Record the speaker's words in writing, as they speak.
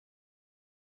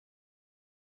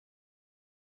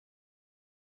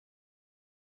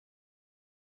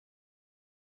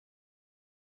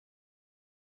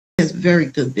has very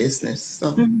good business.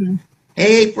 So,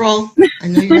 hey, April, I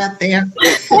know you're out there.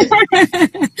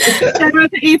 Shout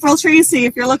out to April Tracy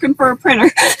if you're looking for a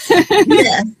printer.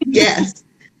 Yes.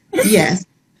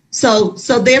 So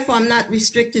therefore, I'm not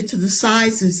restricted to the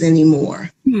sizes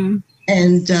anymore,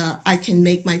 and I can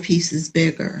make my pieces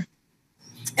bigger.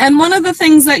 And one of the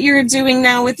things that you're doing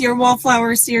now with your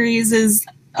Wallflower series is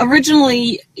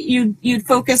originally you'd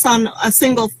focus on a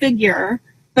single figure,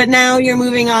 but now you're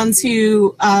moving on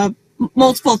to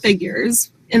multiple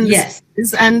figures. Yes.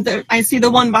 And I see the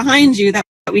one behind you that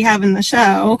we have in the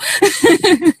show.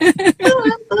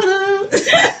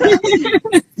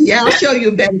 Yeah, I'll show you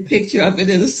a better picture of it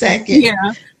in a second.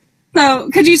 Yeah. So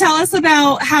could you tell us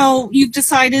about how you've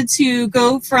decided to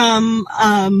go from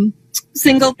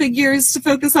single figures to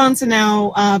focus on to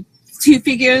now two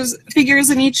figures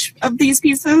in each of these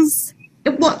pieces?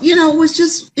 Well, it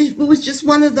was just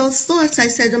one of those thoughts. I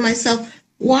said to myself,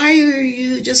 why are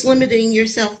you just limiting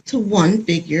yourself to one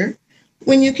figure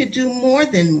when you could do more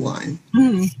than one?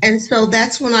 And so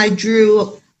that's when I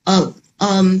drew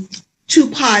two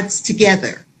pods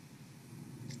together.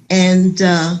 And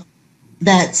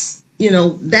that's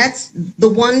the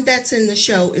one that's in the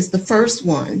show is the first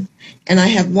one. And I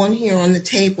have one here on the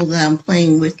table that I'm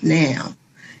playing with now.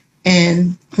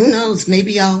 And who knows,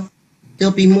 maybe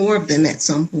there'll be more of them at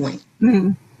some point.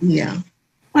 Yeah.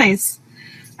 Nice.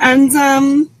 And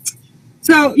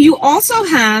so you also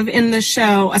have in the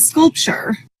show a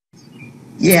sculpture.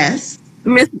 Yes.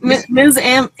 Ms.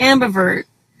 Ambivert.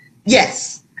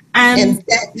 Yes. And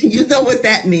that, you know what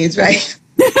that means, right?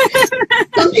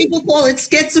 Some people call it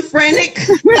schizophrenic.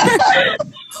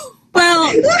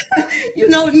 Well,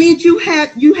 it means you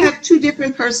have two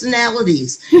different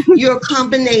personalities. You're a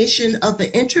combination of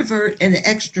an introvert and an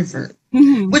extrovert,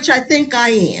 which I think I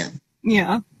am.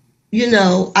 Yeah.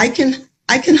 I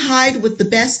can hide with the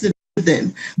best of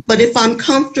them, but if I'm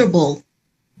comfortable,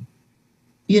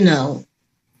 you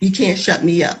can't shut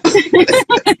me up.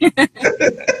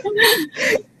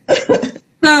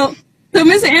 So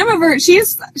Ms. Ambivert,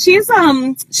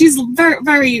 she's very,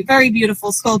 very, very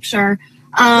beautiful sculpture.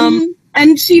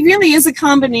 And she really is a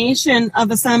combination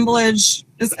of assemblage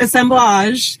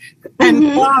and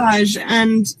collage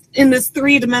and in this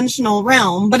three-dimensional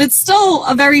realm, but it's still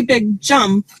a very big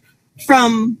jump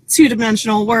from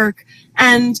two-dimensional work.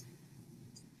 And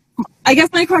I guess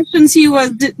my question to you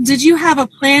was, did you have a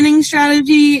planning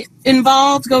strategy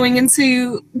involved going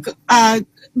into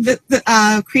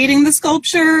creating the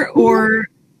sculpture, or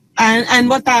and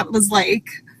what that was like?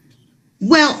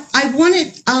 Well, I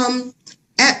wanted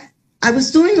I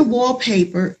was doing the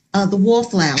wallpaper, the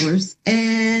wallflowers,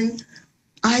 and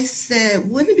I said,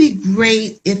 wouldn't it be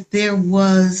great if there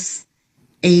was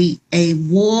a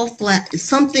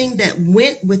something that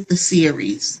went with the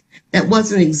series that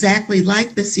wasn't exactly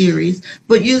like the series,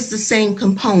 but used the same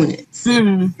components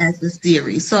as the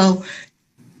series. So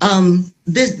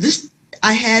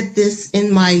I had this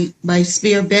in my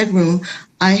spare bedroom.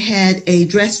 I had a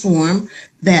dress form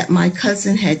that my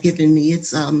cousin had given me.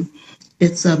 It's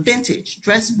a vintage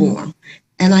dress form.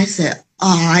 And I said,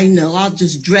 I know, I'll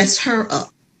just dress her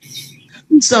up.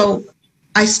 So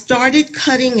I started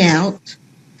cutting out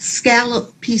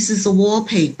scallop pieces of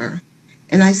wallpaper.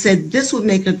 And I said, this would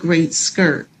make a great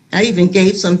skirt. I even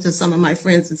gave some to some of my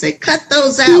friends and said, cut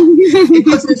those out.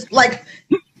 Because it's like,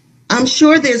 I'm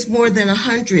sure there's more than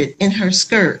 100 in her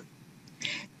skirt.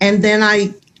 And then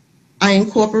I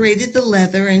incorporated the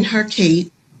leather in her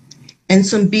cape and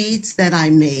some beads that I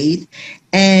made.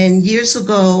 And years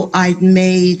ago, I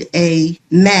made a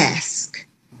mask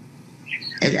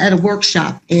at a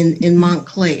workshop in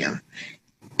Montclair.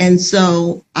 And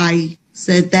so I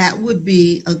said that would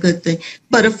be a good thing.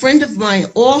 But a friend of mine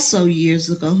also years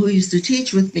ago who used to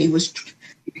teach with me was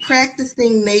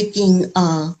practicing making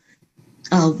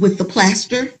with the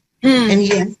plaster. And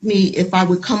he asked me if I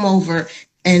would come over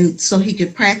and so he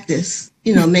could practice,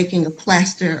 making a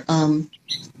plaster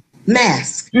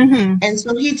mask. And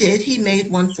so he did. He made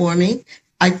one for me.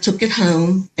 I took it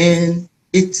home and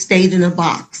it stayed in a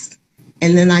box.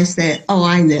 And then I said, oh,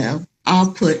 I know.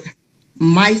 I'll put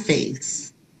my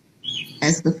face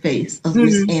as the face of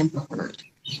Miss Ambivert.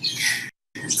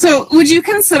 So would you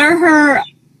consider her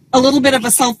a little bit of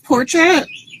a self-portrait?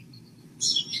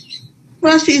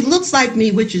 Well, she looks like me,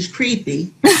 which is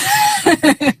creepy.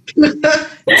 But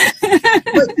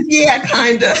yeah,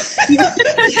 kind of.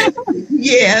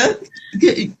 Yeah,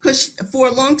 because for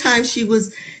a long time she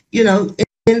was,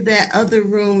 in that other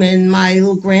room, and my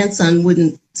little grandson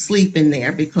wouldn't sleep in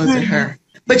there because of her.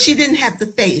 But she didn't have the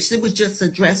face. It was just a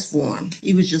dress form.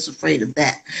 He was just afraid of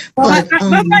that. Well, but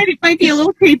that might be a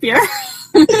little creepier.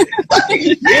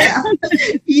 Yeah,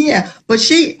 yeah. But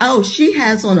she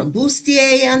has on a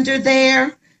bustier under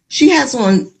there. She has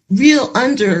on real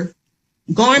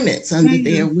garments under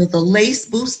there with a lace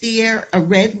bustier, a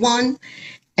red one.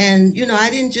 And, I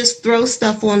didn't just throw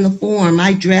stuff on the form.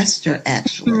 I dressed her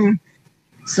actually.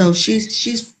 So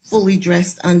she's fully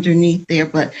dressed underneath there,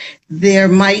 but there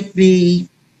might be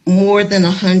more than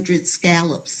 100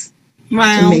 scallops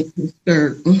to make the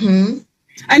skirt.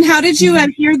 And how did you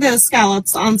adhere those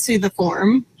scallops onto the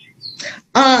form?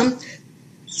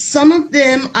 Some of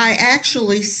them I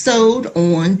actually sewed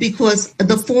on because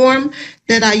the form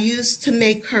that I used to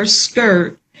make her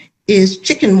skirt is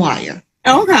chicken wire.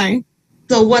 Okay.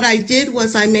 So what I did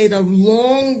was I made a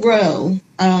long row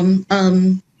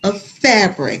of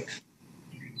fabric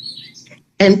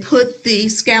and put the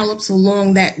scallops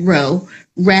along that row,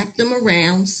 wrapped them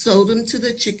around, sewed them to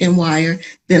the chicken wire.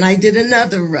 Then I did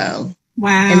another row.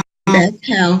 Wow. And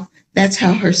that's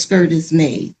how her skirt is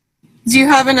made. Do you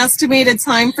have an estimated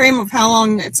time frame of how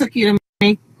long it took you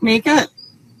to make it?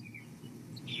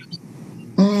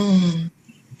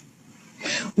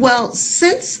 Well,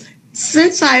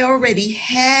 since I already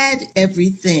had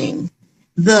everything,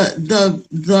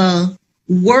 the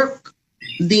work,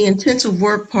 the intensive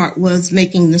work part was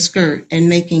making the skirt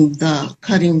and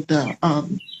cutting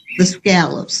the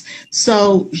scallops.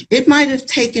 So it might have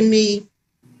taken me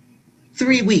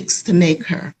 3 weeks to make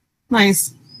her.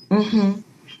 Nice.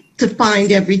 To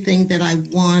find everything that I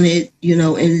wanted, in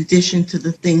addition to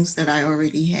the things that I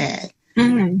already had.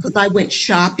 Because I went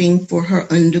shopping for her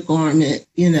undergarment,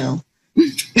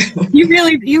 You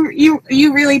really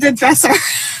did dress her.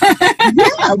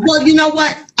 Yeah. Well, you know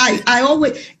what? I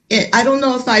always, I don't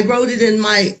know if I wrote it in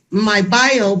my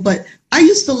bio, but I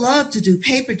used to love to do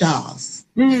paper dolls.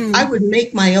 I would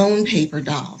make my own paper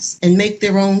dolls and make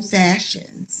their own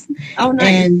fashions. Oh, nice.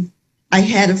 And I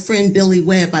had a friend, Billy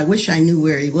Webb. I wish I knew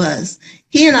where he was.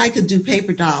 He and I could do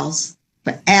paper dolls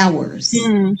for hours,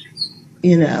 and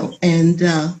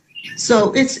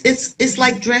so it's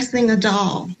like dressing a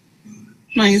doll.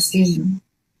 Nice.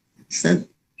 So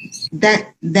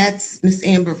that's Miss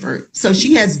Ambervert. So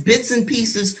she has bits and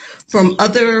pieces from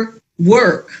other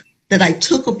work that I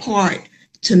took apart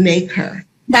to make her.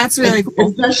 That's really cool.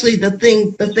 Especially the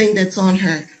thing that's on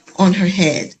her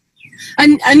head.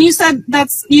 And you said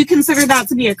you consider that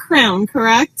to be a crown,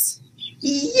 correct?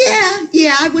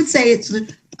 Yeah, I would say it's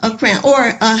a crown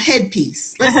or a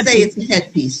headpiece. Let's say it's a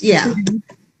headpiece. Yeah.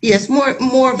 Yes,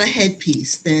 more of a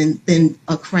headpiece than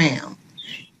a crown.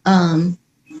 And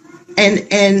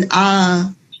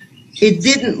it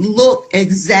didn't look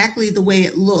exactly the way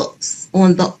it looks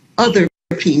on the other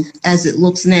piece as it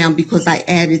looks now because I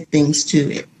added things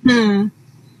to it.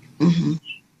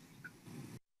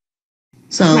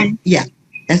 So yeah,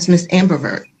 that's Miss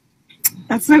Ambervert.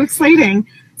 That's so exciting.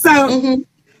 So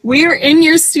we're in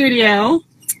your studio,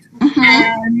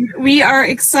 and we are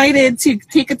excited to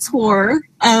take a tour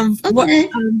of what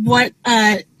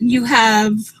you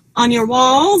have on your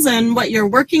walls and what you're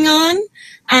working on.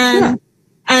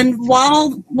 And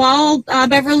while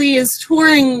Beverly is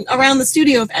touring around the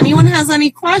studio, if anyone has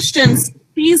any questions,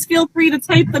 please feel free to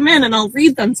type them in, and I'll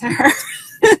read them to her.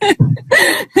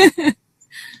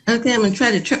 Okay, I'm going to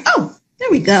try to turn. Oh, there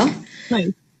we go.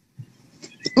 Nice.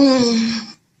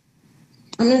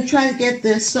 I'm going to try to get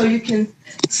this so you can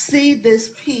see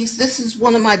this piece. This is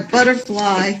one of my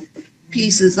butterfly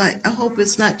pieces. I hope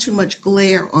it's not too much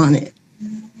glare on it.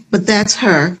 But that's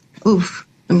her. Oof.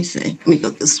 Let me see. Let me go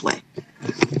this way.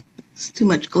 It's too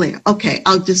much glare. Okay,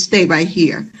 I'll just stay right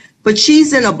here. But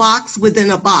she's in a box within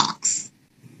a box.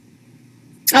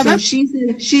 So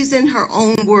she's in her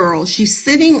own world. She's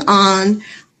sitting on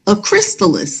a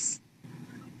chrysalis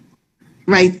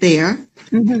right there.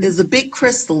 There's a big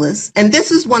chrysalis, and this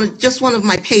is just one of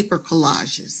my paper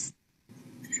collages.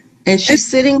 And she's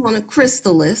sitting on a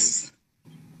chrysalis,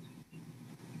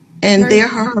 and there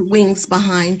are her wings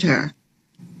behind her.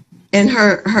 And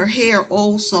her hair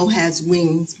also has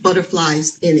wings,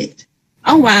 butterflies in it.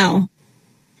 Oh wow!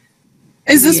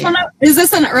 Is this is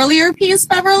this an earlier piece,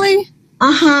 Beverly?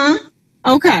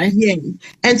 Okay. Yeah.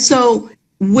 And so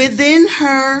within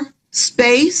her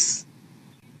space,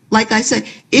 like I said,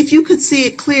 if you could see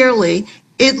it clearly,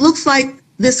 it looks like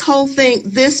this whole thing,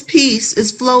 this piece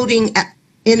is floating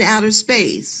in outer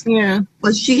space. Yeah.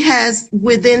 But she has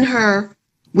within her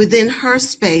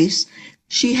space,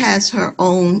 she has her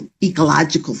own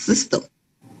ecological system.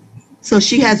 So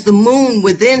she has the moon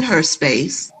within her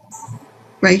space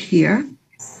right here.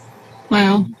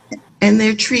 Wow. And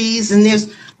there are trees, and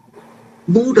there's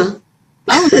Buddha.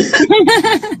 Oh.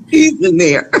 He's in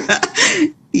there.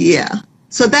 Yeah.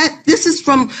 So this is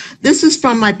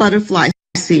from my butterfly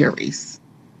series.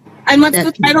 And what's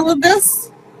the title of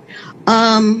this?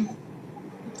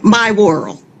 My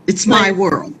World. It's My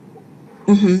World.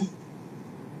 Mm-hmm.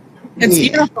 It's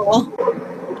beautiful.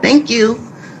 Thank you.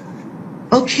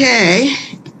 Okay.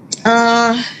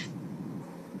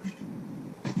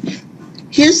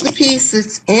 Here's the piece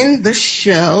that's in the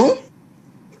show.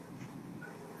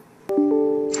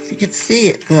 If you can see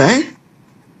it good.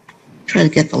 Try to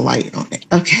get the light on it.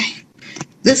 Okay.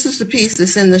 This is the piece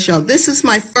that's in the show. This is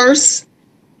my first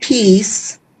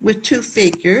piece with 2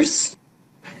 figures.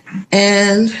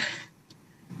 And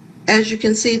as you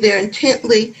can see, they're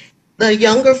intently, the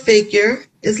younger figure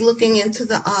is looking into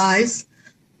the eyes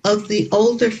of the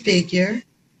older figure.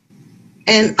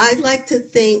 And I like to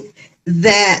think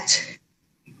that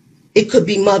it could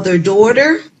be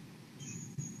mother-daughter.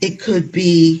 It could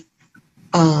be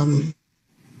a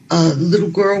little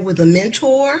girl with a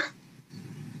mentor.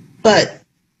 But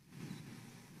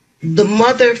the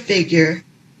mother figure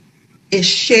is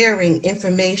sharing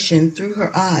information through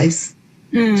her eyes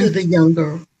to the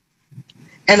younger.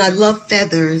 And I love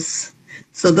feathers.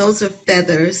 So those are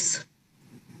feathers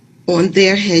on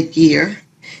their headgear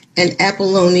and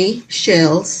abalone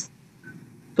shells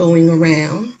going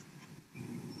around.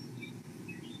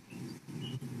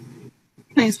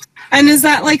 Nice. And is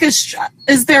that like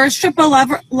is there a strip of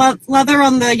leather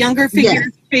on the younger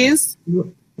figure's face?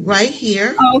 Right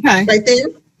here. Oh, okay. Right there.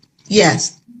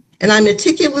 Yes. And I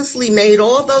meticulously made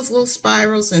all those little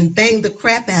spirals and banged the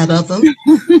crap out of them.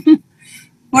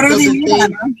 What are they made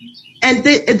out of? And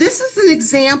this is an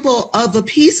example of a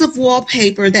piece of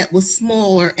wallpaper that was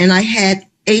smaller, and I had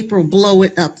April blow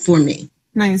it up for me.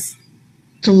 Nice.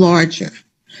 To larger.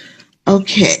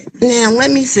 Okay. Now, let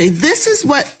me see. This is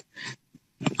what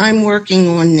I'm working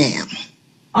on now.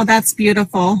 Oh, that's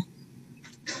beautiful.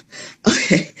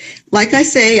 Okay. Like I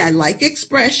say, I like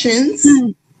expressions.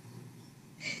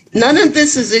 None of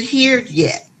this is adhered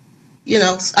yet. You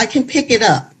know, I can pick it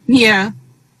up. Yeah.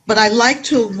 But I like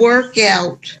to work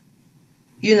out,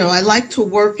 I like to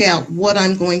work out what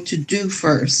I'm going to do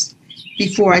first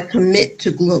before I commit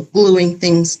to gluing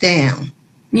things down.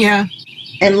 Yeah.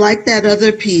 And like that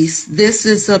other piece, this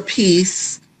is a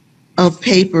piece of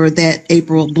paper that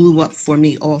April blew up for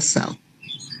me also.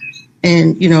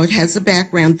 And, it has a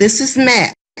background. This is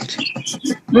matte.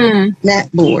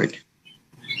 Matte board.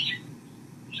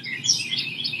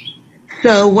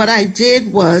 So what I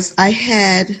did was I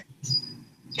had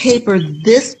paper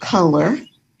this color,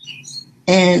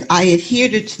 and I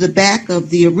adhered it to the back of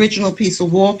the original piece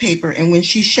of wallpaper, and when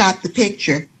she shot the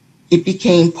picture, it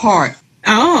became part.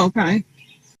 Oh, okay.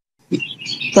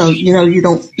 So, you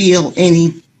don't feel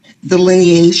any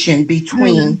delineation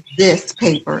between this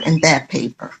paper and that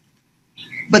paper.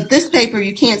 But this paper,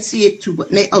 you can't see it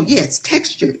it's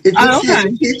textured. It just has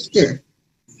a texture,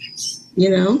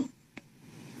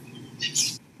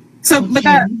 So, but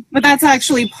that's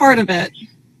actually part of it.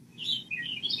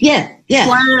 Yeah.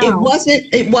 Wow.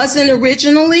 It wasn't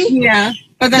originally. Yeah.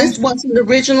 But this wasn't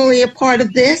originally a part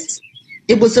of this.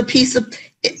 It was a piece of,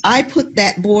 I put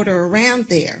that border around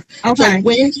there. Okay. So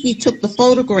when she took the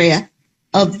photograph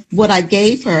of what I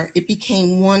gave her, it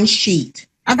became one sheet.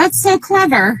 Oh, that's so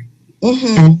clever.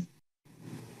 Mm-hmm.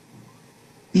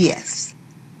 Yes.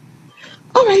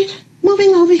 All right.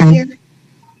 Moving over here.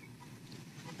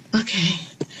 Okay.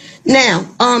 Now,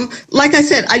 like I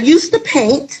said, I used to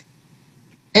paint,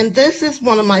 and this is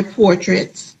one of my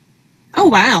portraits. Oh,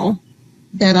 wow.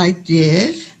 That I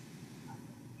did.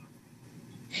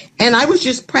 And I was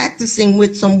just practicing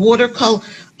with some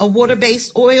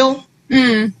water-based oil.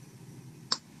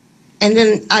 And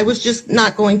then I was just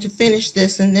not going to finish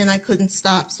this, and then I couldn't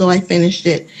stop, so I finished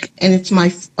it. And it's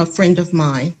a friend of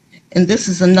mine. And this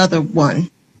is another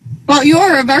one. Well,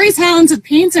 you're a very talented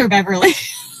painter, Beverly.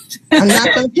 I'm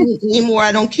not going to do it anymore.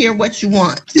 I don't care what you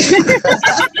want.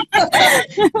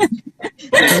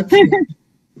 Okay.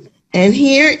 And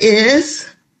here is,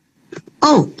 wait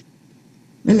a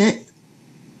minute.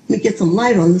 Let me get some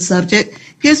light on the subject.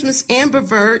 Here's Miss Amber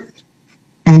Vert.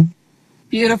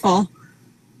 Beautiful.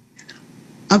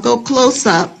 I'll go close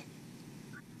up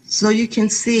so you can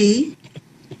see.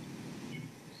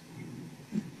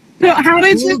 So how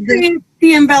did you create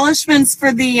the embellishments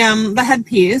for the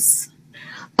headpiece?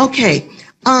 Okay.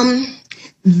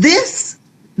 This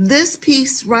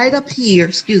piece right up here,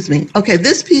 excuse me. Okay,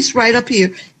 this piece right up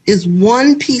here is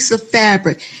one piece of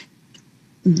fabric.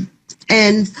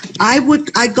 And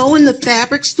I go in the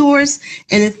fabric stores,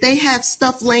 and if they have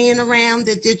stuff laying around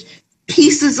that did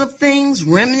pieces of things,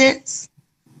 remnants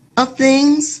of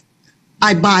things,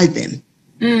 I buy them.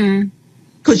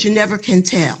 Because you never can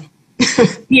tell.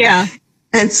 Yeah.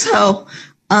 And so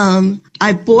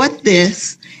I bought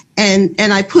this and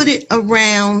I put it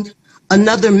around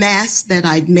another mask that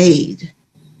I'd made.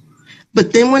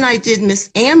 But then when I did Miss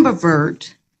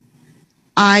Ambervert,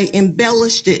 I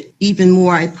embellished it even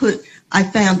more. I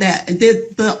found that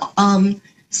the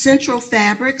Central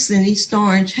Fabrics in East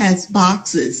Orange has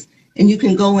boxes, and you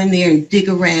can go in there and dig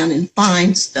around and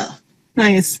find stuff.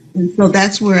 Nice. And so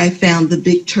that's where I found the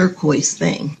big turquoise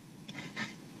thing.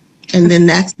 And then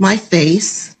that's my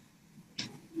face.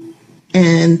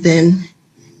 And then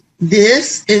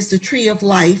this is the Tree of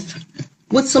Life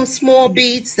with some small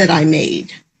beads that I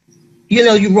made. You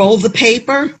know, you roll the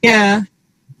paper. Yeah.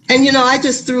 And, you know, I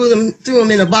just threw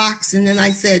them in a box. And then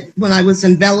I said, when I was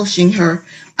embellishing her,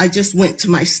 I just went to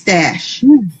my stash.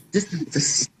 This is the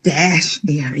stash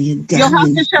area. You'll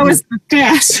have to show us the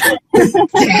stash. The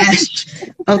stash.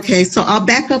 Okay, so I'll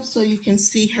back up so you can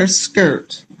see her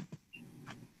skirt.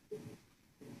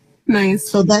 Nice.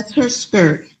 So that's her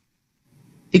skirt.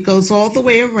 It goes all the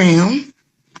way around.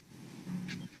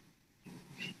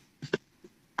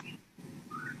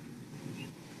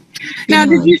 Now,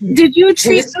 did you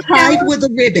treat the tied with a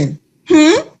ribbon?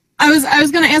 I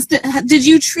was going to ask, did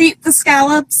you treat the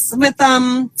scallops with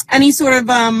any sort of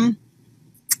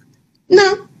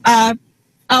No.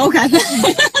 Oh, okay.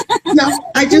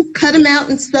 No, I just cut them out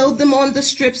and sewed them on the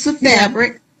strips of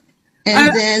fabric,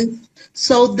 and then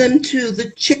sewed them to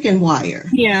the chicken wire.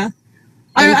 Yeah.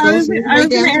 I was going to ask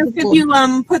if you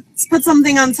put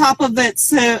something on top of it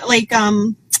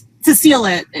to seal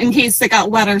it in case it got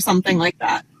wet or something like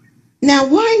that. Now,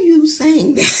 why are you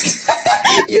saying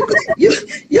that?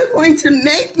 You're going to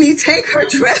make me take her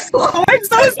dress off. Oh, I'm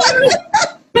so sorry.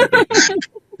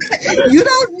 You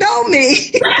don't know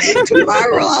me.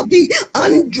 Tomorrow I'll be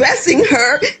undressing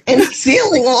her and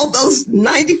sealing all those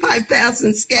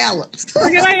 95,000 scallops. Why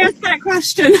did I ask that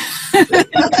question?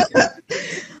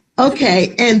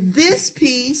 Okay, and this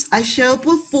piece I showed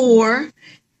before.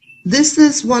 This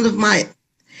is one of my...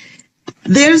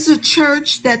 There's a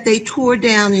church that they tore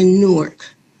down in Newark.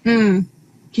 Can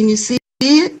you see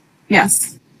it?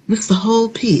 Yes. It's the whole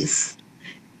piece.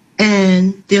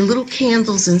 And there are little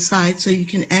candles inside so you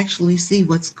can actually see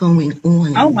what's going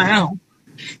on. Oh, wow.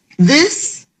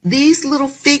 These little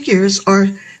figures are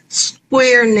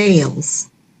square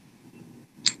nails.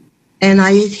 And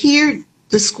I adhered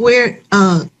the square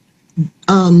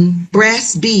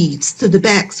brass beads to the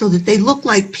back so that they look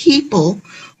like people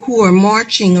who are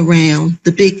marching around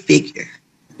the big figure.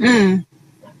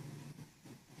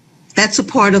 That's a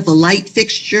part of a light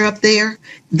fixture up there.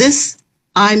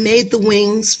 I made the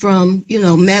wings from,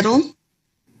 metal.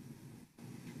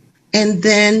 And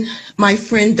then my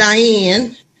friend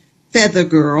Diane, Feather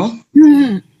Girl,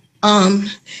 made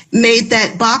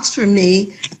that box for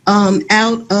me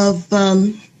out of,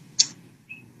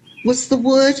 what's the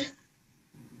wood?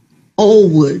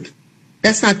 Old wood.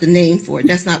 That's not the name for it.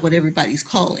 That's not what everybody's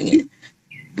calling it.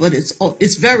 But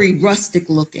it's very rustic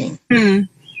looking.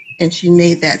 And she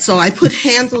made that. So I put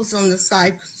handles on the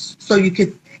side so you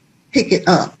could pick it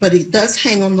up. But it does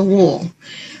hang on the wall.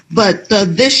 But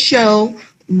this show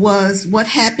was what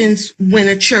happens when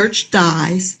a church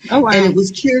dies. Oh, wow. And it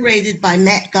was curated by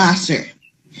Matt Gosser.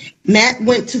 Matt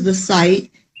went to the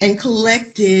site and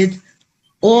collected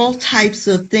all types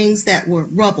of things that were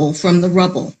rubble from the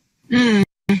rubble.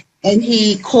 And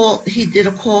he did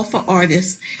a call for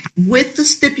artists with the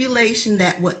stipulation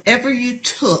that whatever you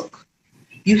took,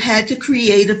 you had to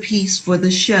create a piece for the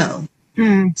show.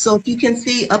 So if you can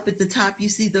see up at the top, you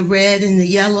see the red and the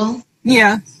yellow?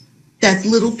 Yeah. That's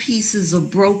little pieces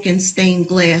of broken stained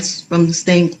glass from the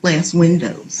stained glass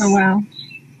windows. Oh, wow.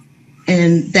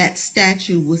 And that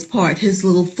statue was his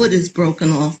little foot is broken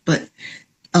off, but,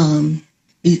 and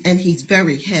he's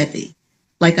very heavy.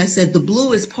 Like I said, the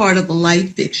blue is part of a light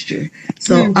fixture.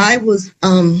 So I was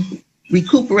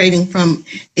recuperating from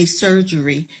a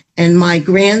surgery, and my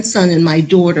grandson and my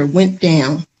daughter went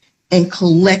down and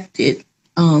collected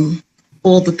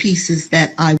all the pieces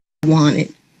that I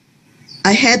wanted.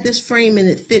 I had this frame, and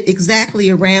it fit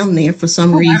exactly around there for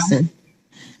some reason.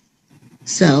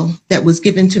 So that was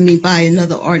given to me by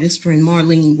another artist friend,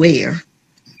 Marlene Ware.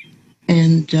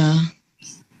 And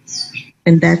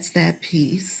that's that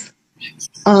piece.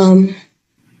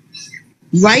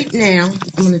 Right now,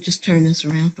 I'm going to just turn this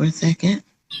around for a second.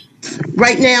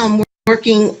 Right now, I'm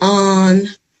working on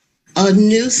a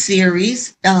new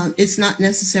series. It's not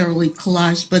necessarily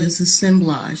collage, but it's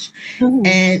assemblage.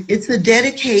 And it's a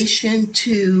dedication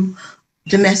to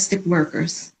domestic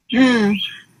workers. And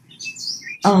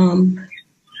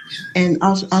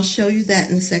I'll show you that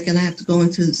in a second. I have to go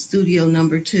into studio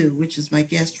number 2, which is my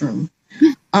guest room.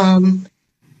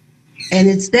 And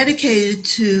it's dedicated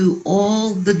to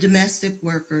all the domestic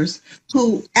workers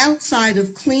who, outside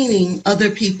of cleaning other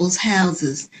people's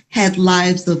houses, had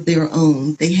lives of their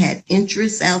own. They had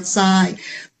interests outside,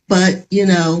 but, you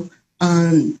know,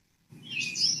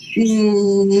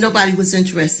 nobody was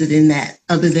interested in that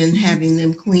other than having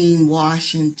them clean,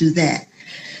 wash, and do that.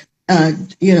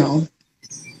 You know,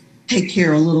 take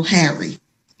care of little Harry.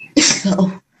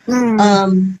 So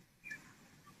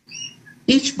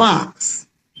each box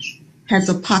has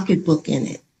a pocketbook in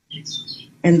it.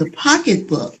 And the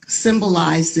pocketbook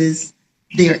symbolizes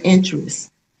their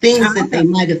interests, things that they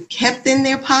might have kept in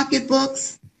their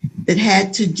pocketbooks that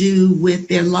had to do with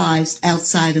their lives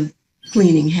outside of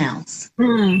cleaning house.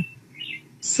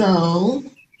 So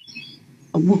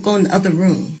we'll go in the other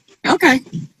room. Okay.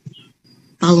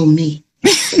 Follow me.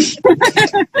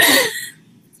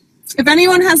 If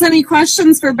anyone has any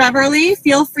questions for Beverly,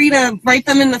 feel free to write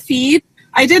them in the feed.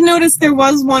 I did notice there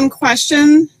was one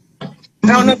question. I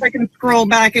don't know if I can scroll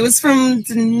back. It was from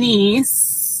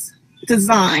Denise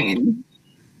Design.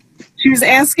 She was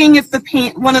asking if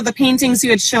one of the paintings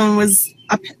you had shown was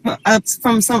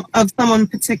from someone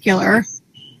particular.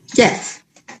 Yes.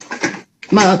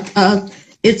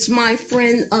 It's my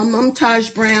friend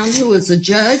Mumtaj Brown, who is a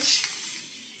judge.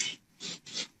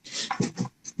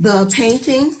 The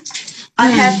painting, I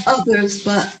have others,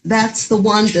 but that's the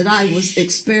one that I was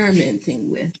experimenting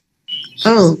with.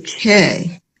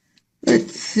 Okay,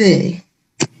 let's see.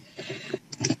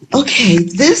 Okay,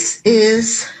 this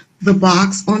is the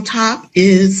box. On top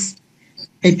is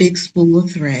a big spool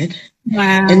of thread.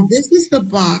 Wow. And this is the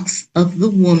box of the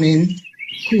woman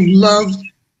who loved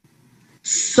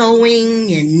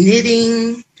sewing and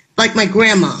knitting, like my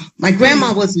grandma. My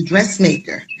grandma was a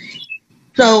dressmaker.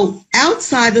 So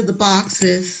outside of the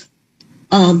boxes,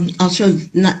 I'll show you,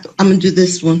 I'm going to do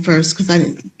this one first because I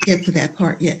didn't get to that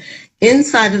part yet.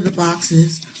 Inside of the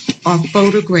boxes are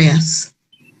photographs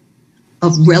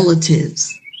of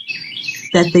relatives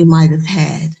that they might have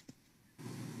had.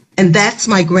 And that's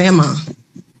my grandma.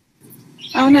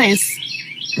 Oh, nice.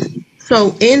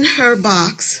 So in her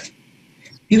box,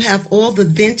 you have all the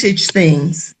vintage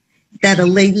things that a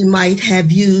lady might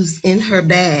have used in her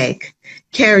bag,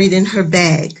 carried in her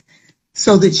bag,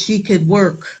 so that she could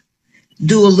work,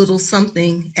 do a little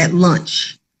something at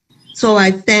lunch. So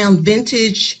I found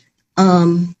vintage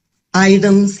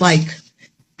items like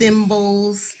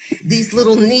thimbles, these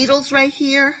little needles right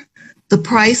here. The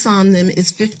price on them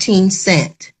is 15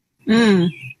 cents.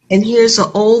 And here's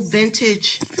an old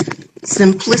vintage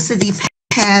Simplicity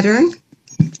pattern,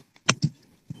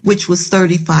 which was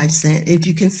 35 cents. If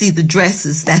you can see the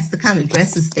dresses, that's the kind of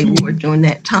dresses they wore during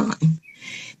that time.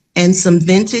 And some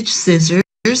vintage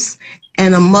scissors,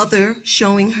 and a mother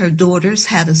showing her daughters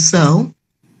how to sew.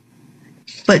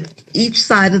 But each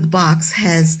side of the box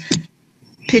has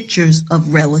pictures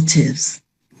of relatives.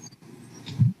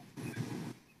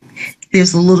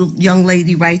 There's a little young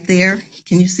lady right there.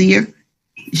 Can you see her?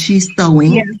 She's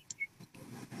sewing. Yeah.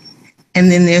 And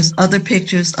then there's other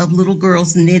pictures of little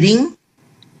girls knitting.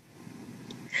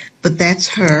 But that's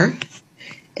her.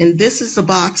 And this is a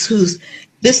box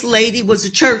this lady was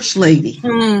a church lady.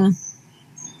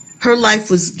 Her life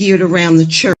was geared around the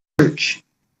church.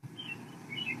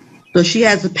 So she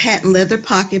has a patent leather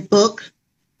pocketbook,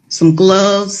 some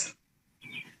gloves,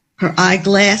 her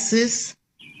eyeglasses,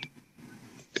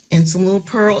 and some little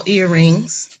pearl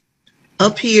earrings.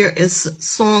 Up here is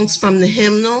songs from the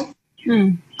hymnal,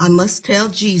 I Must Tell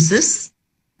Jesus.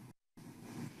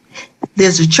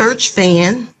 There's a church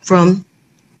fan from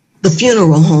the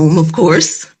funeral home, of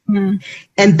course. And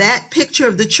that picture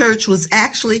of the church was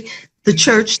actually the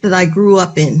church that I grew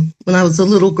up in when I was a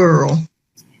little girl.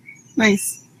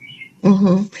 Nice.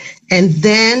 And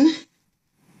then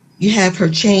you have her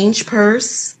change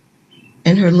purse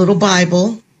and her little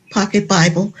Bible, pocket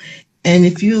Bible. And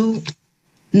if you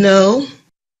know,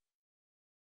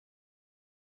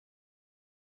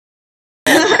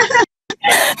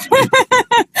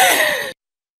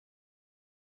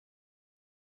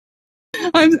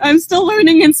 I'm still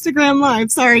learning Instagram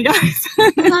Live. Sorry, guys.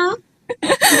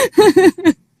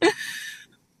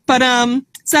 But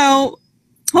so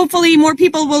hopefully more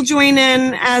people will join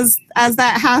in as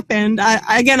that happened.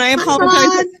 Again, I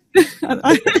apologize.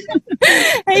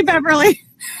 Hey, Beverly.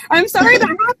 I'm sorry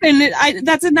that happened.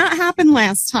 That did not happen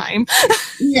last time.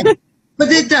 Yeah,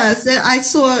 but it does. I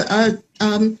saw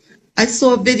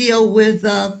a video with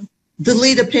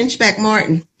Delita Pinchback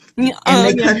Martin. And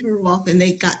they cut her off, and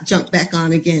they got jumped back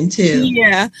on again too.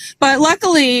 Yeah, but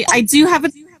luckily I do have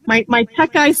my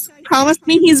tech guy promised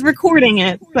me he's recording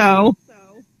it, so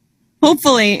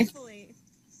hopefully.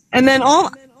 And then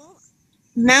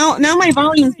Now my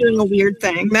volume's doing a weird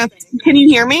thing. Can you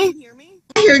hear me?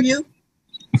 I hear you.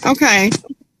 Okay.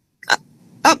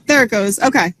 Oh, there it goes.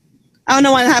 Okay. I don't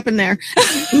know what happened there.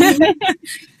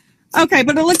 Okay,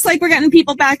 but it looks like we're getting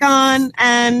people back on,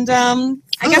 and I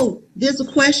guess. Oh, there's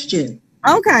a question.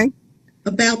 Okay.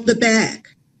 About the back.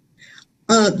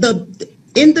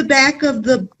 In the back of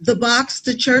the box,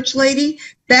 the church lady,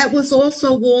 that was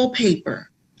also wallpaper.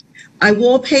 I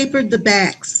wallpapered the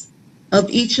backs of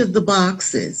each of the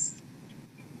boxes,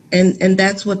 and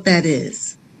that's what that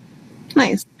is.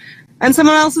 Nice. And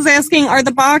someone else is asking, are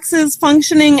the boxes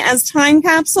functioning as time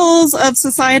capsules of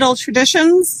societal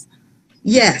traditions?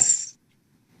 Yes.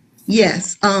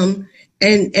 Yes. And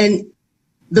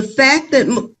the fact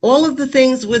that all of the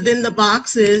things within the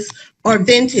boxes are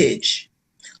vintage.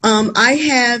 I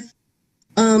have,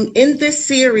 in this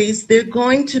series, they're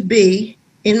going to be,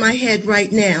 in my head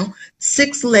right now,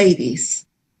 6 ladies.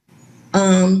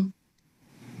 And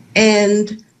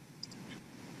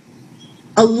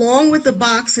along with the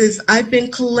boxes, I've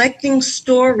been collecting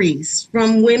stories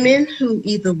from women who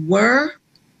either were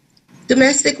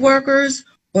domestic workers,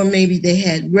 or maybe they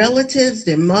had relatives,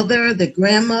 their mother, their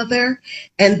grandmother,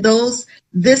 and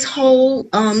this whole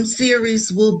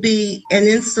series will be an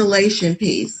installation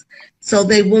piece. So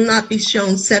they will not be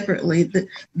shown separately.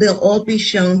 They'll all be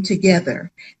shown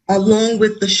together, along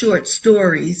with the short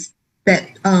stories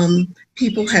that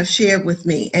people have shared with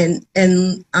me. And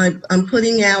I'm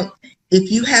putting out,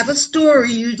 if you have a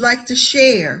story you'd like to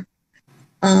share,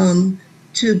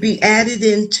 to be added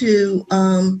into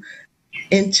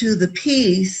the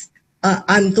piece,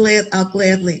 I'll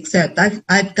gladly accept.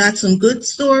 I've got some good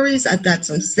stories. I've got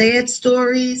some sad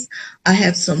stories. I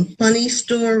have some funny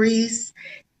stories,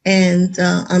 and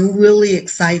I'm really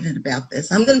excited about this.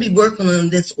 I'm going to be working on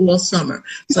this all summer,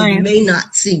 so you may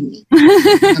not see me.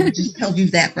 I'll just tell you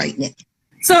that right now.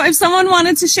 So if someone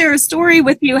wanted to share a story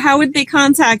with you, how would they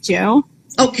contact you?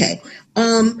 Okay.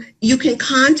 You can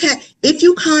if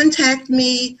you contact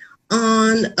me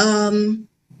on,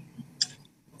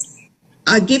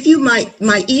 I'll give you my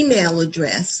email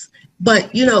address, but,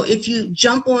 if you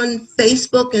jump on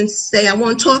Facebook and say, I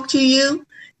want to talk to you,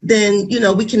 then,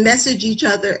 we can message each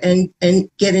other and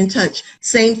get in touch.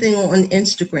 Same thing on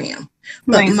Instagram.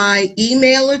 But my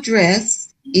email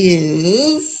address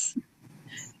is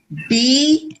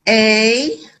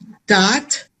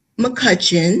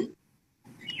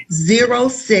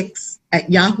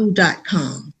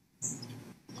ba.mccutcheon06@yahoo.com.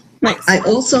 Nice. I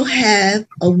also have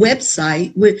a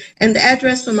website and the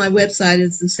address for my website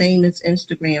is the same as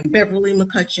Instagram,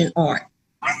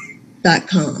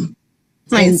 BeverlyMcCutcheonArt.com.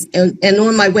 Nice. And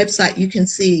on my website, you can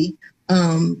see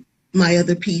my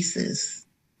other pieces.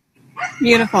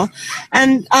 Beautiful.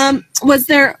 And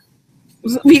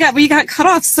we got cut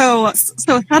off so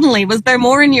suddenly. Was there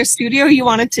more in your studio you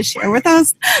wanted to share with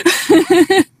us?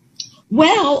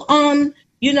 Well, I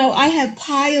have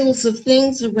piles of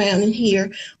things around in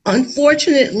here.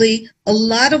 Unfortunately, a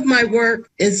lot of my work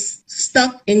is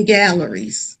stuck in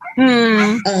galleries.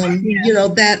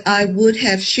 That I would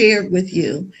have shared with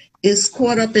you is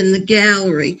caught up in the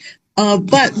gallery.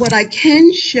 But what I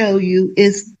can show you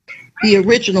is the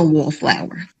original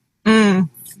wallflower.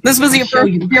 This was your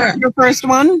first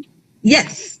one?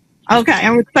 Yes. Okay,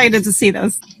 I'm excited to see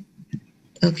this.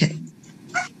 Okay.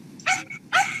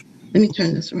 Let me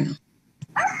turn this around.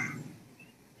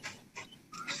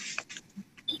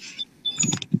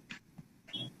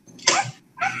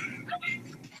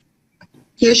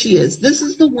 Here she is. This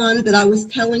is the one that I was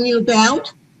telling you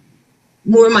about,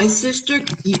 where my sister,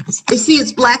 you see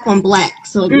it's black on black,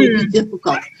 so it may be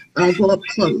difficult. I'll go up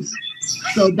close.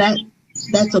 So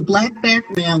that's a black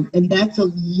background, and that's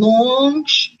a long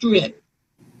strip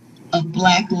of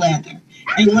black leather.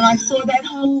 And when I saw that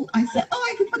hole, I said, oh,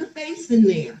 I can put a face in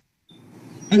there.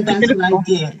 And that's what I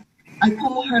did. I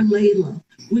call her Layla,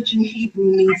 which in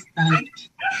Hebrew means night,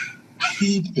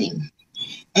 evening.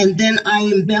 And then I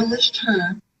embellished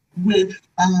her with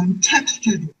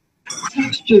textured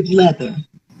leather.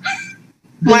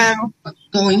 Wow.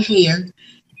 Going here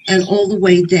and all the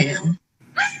way down.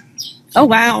 Oh,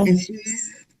 wow. And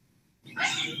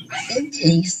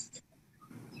taste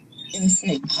and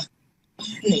snake.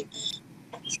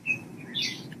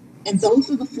 And those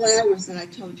are the flowers that I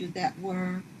told you they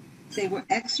were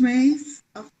x-rays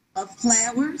of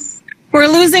flowers. We're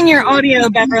losing your audio,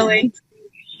 Beverly.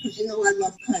 Because I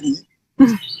love cutting.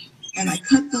 And I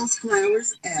cut those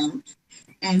flowers out.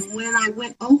 And when I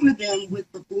went over them with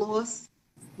the gloss,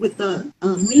 with the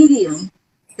medium,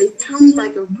 they turned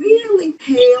like a really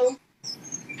pale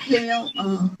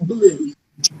blue.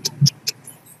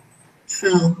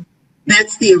 So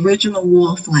that's the original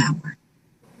wallflower.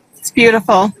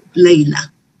 Beautiful. Layla.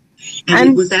 And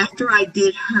it was after I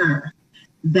did her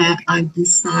that I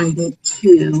decided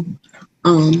to,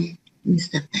 let me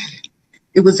step back.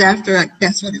 It was after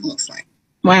that's what it looks like.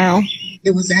 Wow.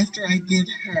 It was after I did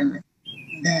her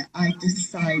that I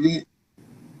decided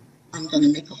I'm going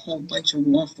to make a whole bunch of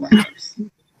wallflowers.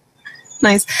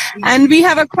 Nice. And we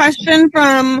have a question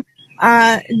from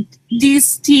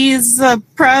DC's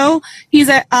Pro.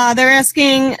 They're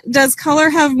asking, does color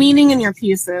have meaning in your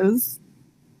pieces?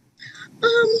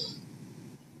 Not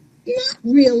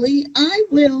really. I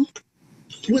will,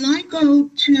 when I go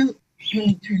to, let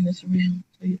me turn this around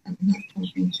so I'm not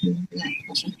talking to the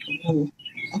wall.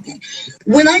 Okay.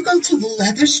 When I go to the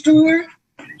leather store,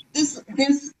 there's a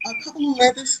couple of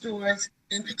leather stores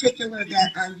in particular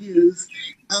that I use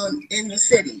in the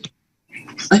city.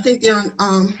 I think they're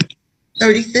on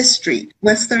 35th Street,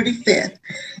 West 35th,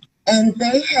 and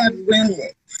they have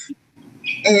remnants,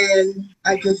 and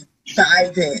I just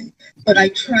dive in. But I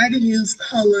try to use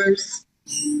colors.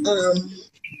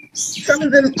 Some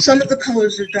of the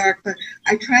colors are dark, but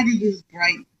I try to use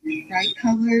bright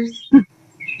colors.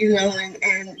 You know,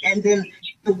 and then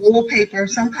the wallpaper.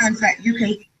 Sometimes that you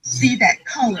can see that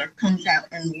color comes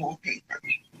out in the wallpaper.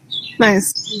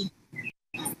 Nice.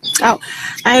 Oh,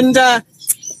 and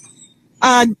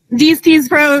DC's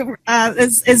Pro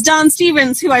is Don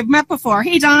Stevens, who I've met before.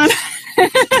 Hey, Don.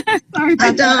 Sorry,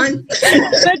 Hi, Don.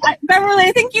 Beverly,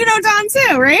 I think you know Don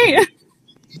too, right?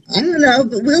 I don't know,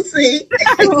 but we'll see.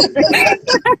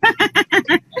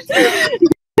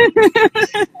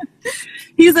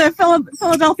 He's a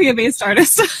Philadelphia-based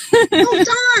artist. Oh,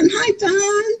 Don! Hi,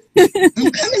 Don.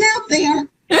 I'm coming out there.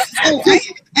 Oh,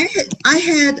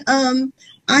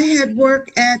 I had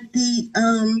work at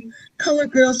the Color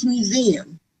Girls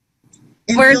Museum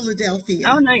in Philadelphia.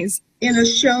 Oh, nice. In a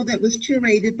show that was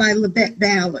curated by Libet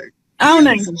Ballard. Oh,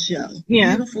 Beautiful nice. Show.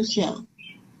 Yeah. Beautiful show.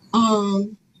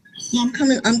 Yeah,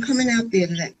 I'm coming out there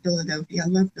to that Philadelphia. I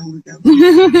love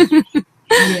Philadelphia.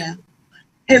 Yeah.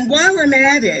 And while I'm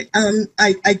at it, I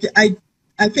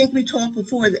think we talked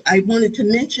before that I wanted to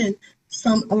mention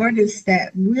some artists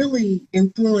that really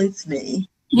influenced me.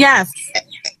 Yes.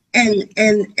 And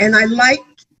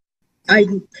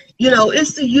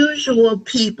it's the usual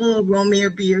people,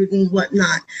 Romare Beard and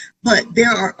whatnot, but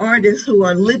there are artists who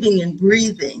are living and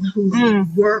breathing, whose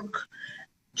work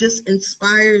just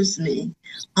inspires me.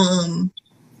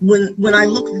 When I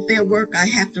look at their work, I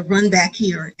have to run back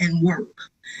here and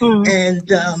work. And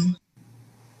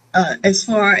as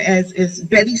far as is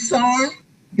Betty Saar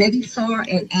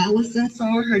and Allison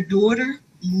Saar, her daughter,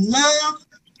 love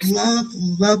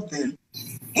them.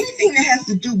 Anything that has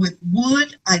to do with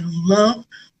wood, I love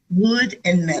wood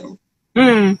and metal.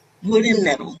 Wood and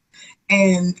metal.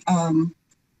 And I'm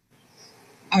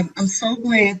so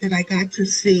glad that I got to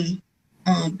see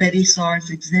Betty Saar's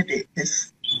exhibit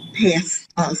this past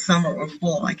summer or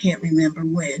fall. I can't remember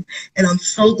when. And I'm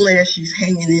so glad she's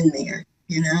hanging in there,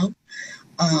 you know.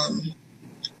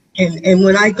 And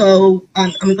when I go,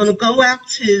 I'm going to go out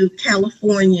to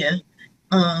California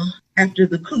after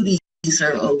the cooties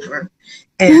are over.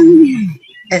 And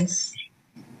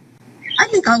I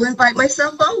think I'll invite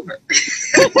myself over.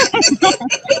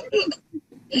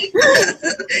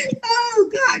 Oh,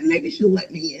 God, maybe she'll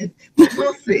let me in. But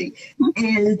we'll see.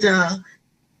 And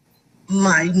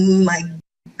my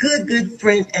good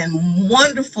friend and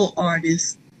wonderful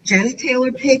artist, Janet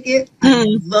Taylor Pickett. I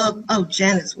love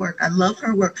Janet's work. I love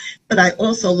her work. But I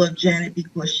also love Janet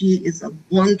because she is a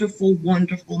wonderful,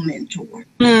 wonderful mentor.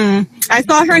 I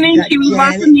saw her name. She was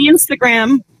watching the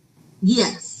Instagram.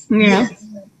 Yes. Yeah.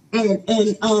 Yes.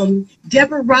 And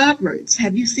Deborah Roberts.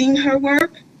 Have you seen her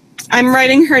work? I'm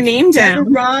writing her name down.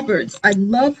 Deborah Roberts. I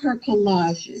love her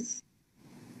collages.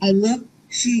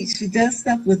 She does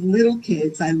stuff with little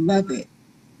kids. I love it.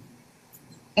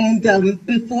 And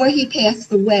before he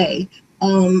passed away,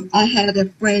 I had a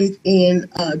friend in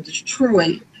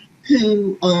Detroit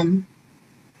who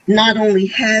not only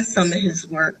has some of his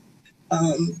work,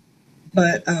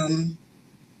 but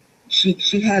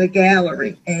she had a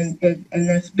gallery, and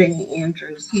that's Benny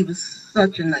Andrews. He was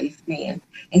such a nice man,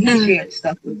 and he shared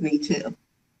stuff with me too.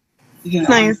 You know,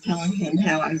 nice. I was telling him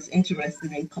how I was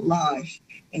interested in collage,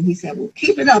 and he said, "Well,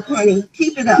 keep it up, honey,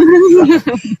 keep it up."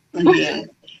 So, yeah.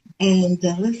 And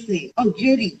let's see. Oh,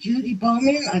 Judy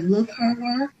Bowman. I love her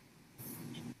work,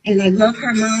 and I love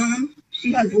her mom.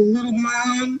 She has a little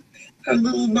mom. Her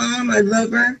little mom, I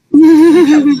love her.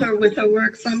 She helps her with her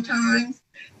work sometimes.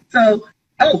 So,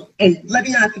 and let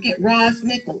me not forget Roz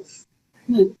Nichols.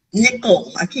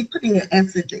 Nicole. I keep putting an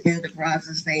S at the end of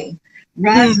Roz's name.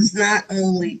 Roz is not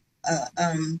only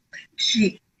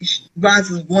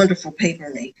Roz is a wonderful paper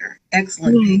maker,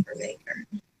 excellent paper maker.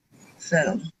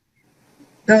 So,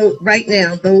 right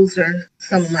now, those are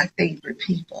some of my favorite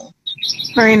people.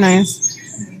 Very nice.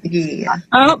 Yeah.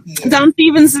 Oh, yeah. Don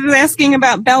Stevens is asking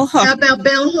about bell hooks. How about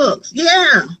bell hooks?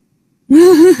 Yeah.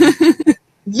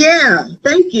 Yeah.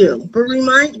 Thank you for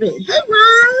reminding me. Hey,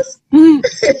 Roz.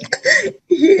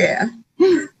 Yeah.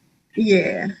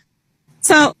 Yeah.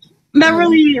 So,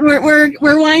 Beverly,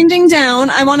 we're winding down.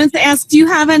 I wanted to ask, do you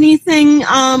have anything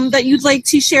that you'd like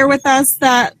to share with us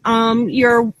that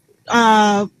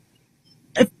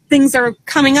if things are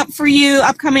coming up for you,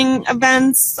 upcoming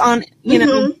events on, you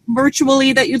know,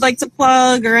 virtually that you'd like to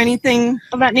plug or anything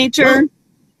of that nature?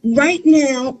 Well, right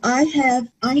now, I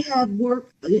have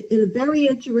work in a very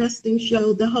interesting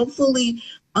show that hopefully,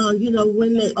 you know,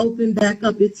 when they open back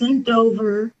up, it's in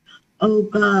Dover. Oh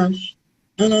gosh,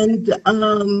 and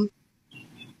all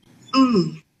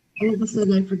of a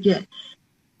sudden I forget,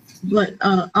 but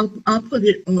I'll put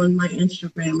it on my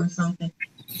Instagram or something.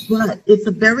 But it's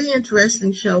a very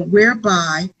interesting show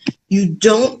whereby you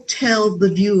don't tell the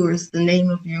viewers the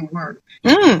name of your work,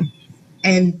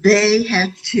 and they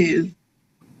have to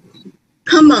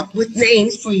come up with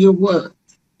names for your work.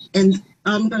 And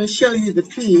I'm going to show you the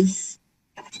piece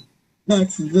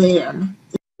that's there.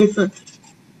 It's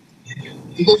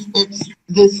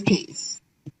this piece.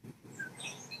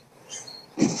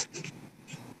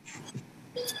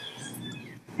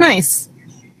 Nice.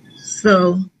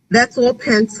 So that's all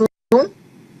pencil.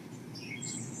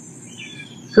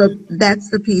 So that's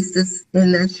the piece that's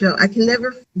in that show. I can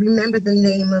never remember the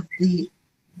name of the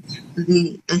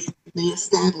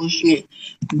establishment,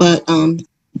 but and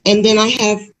then I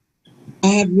have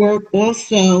work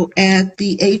also at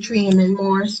the Atrium in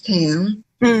Morristown.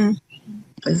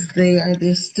 Is there?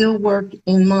 There's still work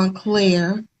in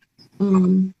Montclair.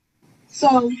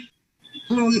 So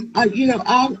you know,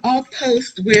 I'll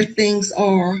post where things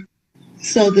are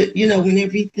so that, you know, when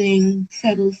everything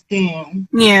settles down.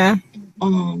 Yeah.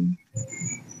 And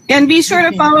be sure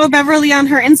to follow Beverly on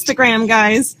her Instagram,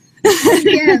 guys.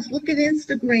 Yes, look at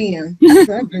Instagram. I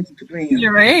love Instagram.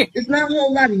 You're right. There's not a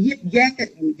whole lot of yapping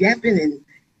and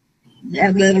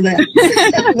blah, blah, blah.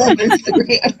 I love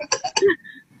Instagram.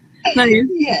 Nice.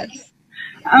 Yes.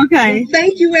 Okay. Well,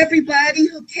 thank you, everybody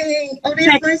who came. Oh,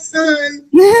 there's my son.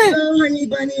 Hello, honey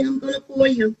bunny. I'm going to call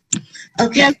you.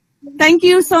 Okay. Yes. Thank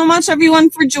you so much,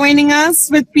 everyone, for joining us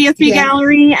with BFB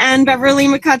Gallery and Beverly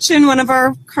McCutcheon, one of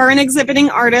our current exhibiting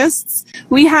artists.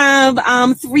 We have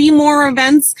 3 more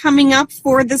events coming up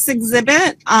for this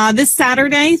exhibit. This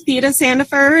Saturday, Theta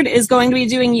Sandiford is going to be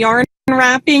doing yarn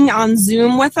wrapping on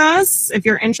Zoom with us. If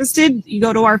you're interested, you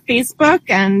go to our Facebook,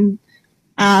 and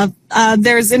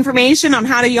there's information on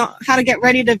how to get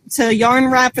ready to yarn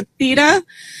wrap with Theta.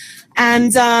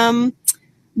 And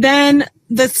then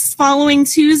this following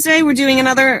Tuesday, we're doing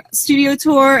another studio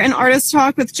tour and artist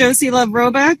talk with Josie Love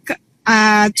Robeck,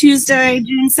 Tuesday,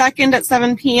 June 2nd at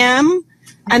 7 p.m.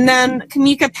 And then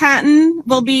Kamika Patton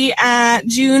will be at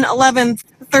June 11th,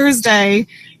 Thursday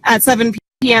at 7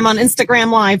 p.m. on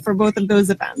Instagram Live for both of those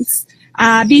events.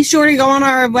 Be sure to go on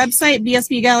our website,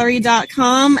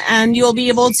 bsbgallery.com, and you'll be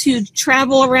able to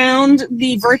travel around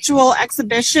the virtual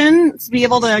exhibition to be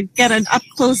able to get an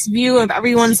up-close view of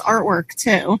everyone's artwork,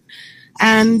 too.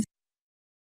 And